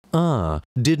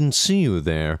Didn't see you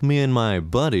there. Me and my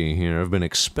buddy here have been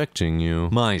expecting you.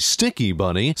 My sticky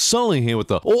buddy, Sully here with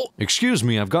the— oh, excuse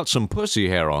me, I've got some pussy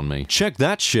hair on me. Check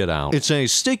that shit out. It's a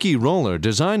sticky roller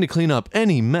designed to clean up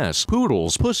any mess.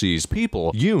 Poodles, pussies,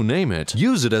 people, you name it.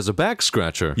 Use it as a back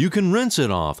scratcher. You can rinse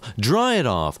it off, dry it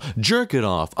off, jerk it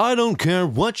off. I don't care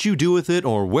what you do with it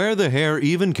or where the hair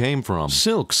even came from.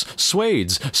 Silks,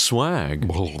 suedes, swag.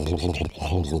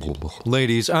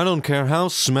 Ladies, I don't care how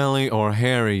smelly or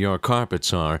hairy your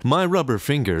carpets are. My rubber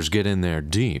fingers get in there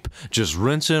deep. Just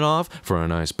rinse it off for a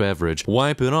nice beverage.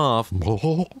 Wipe it off.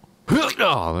 Oh,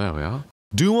 there we are.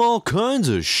 Do all kinds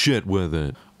of shit with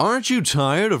it. Aren't you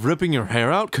tired of ripping your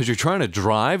hair out because you're trying to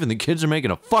drive and the kids are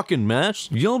making a fucking mess?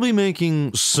 You'll be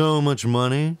making so much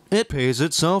money, it pays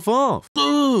itself off.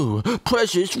 Ooh,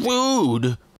 precious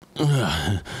food.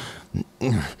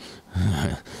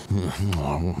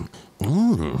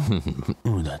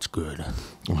 Ooh, that's good.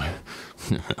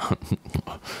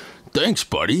 Thanks,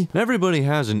 buddy. Everybody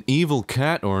has an evil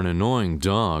cat or an annoying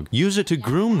dog. Use it to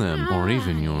groom them, or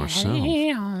even yourself.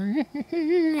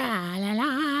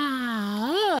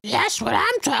 That's what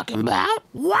I'm talking about.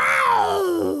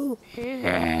 Wow!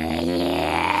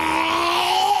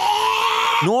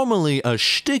 Normally, a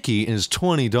sticky is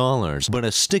 $20, but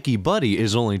a sticky buddy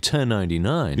is only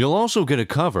 $10.99. You'll also get a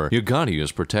cover. You gotta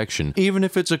use protection. Even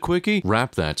if it's a quickie,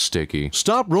 wrap that sticky.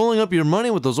 Stop rolling up your money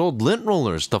with those old lint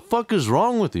rollers. The fuck is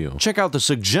wrong with you? Check out the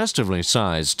suggestively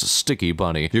sized sticky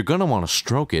buddy. You're gonna want to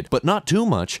stroke it, but not too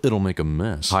much. It'll make a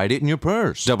mess. Hide it in your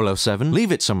purse. 007,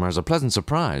 leave it somewhere as a pleasant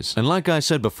surprise. And like I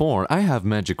said before, I have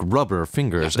magic rubber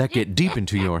fingers that get deep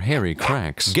into your hairy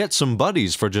cracks. Get some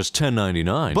buddies for just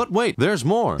 $10.99. But wait, there's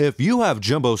more. If you have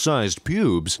jumbo-sized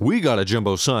pubes, we got a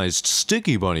jumbo-sized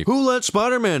sticky bunny. Who let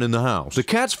Spider-Man in the house? The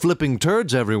cat's flipping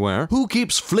turds everywhere. Who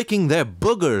keeps flicking their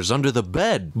boogers under the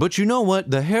bed? But you know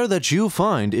what? The hair that you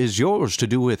find is yours to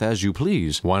do with as you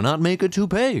please. Why not make a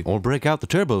toupee? Or break out the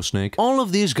turbo snake? All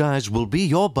of these guys will be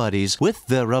your buddies with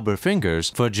their rubber fingers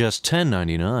for just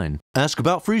 $10.99. Ask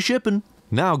about free shipping.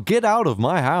 Now get out of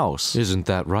my house. Isn't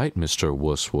that right, Mr.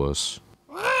 Wuss Wuss?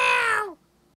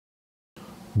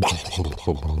 Let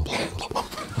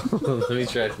me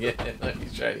try it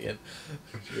again.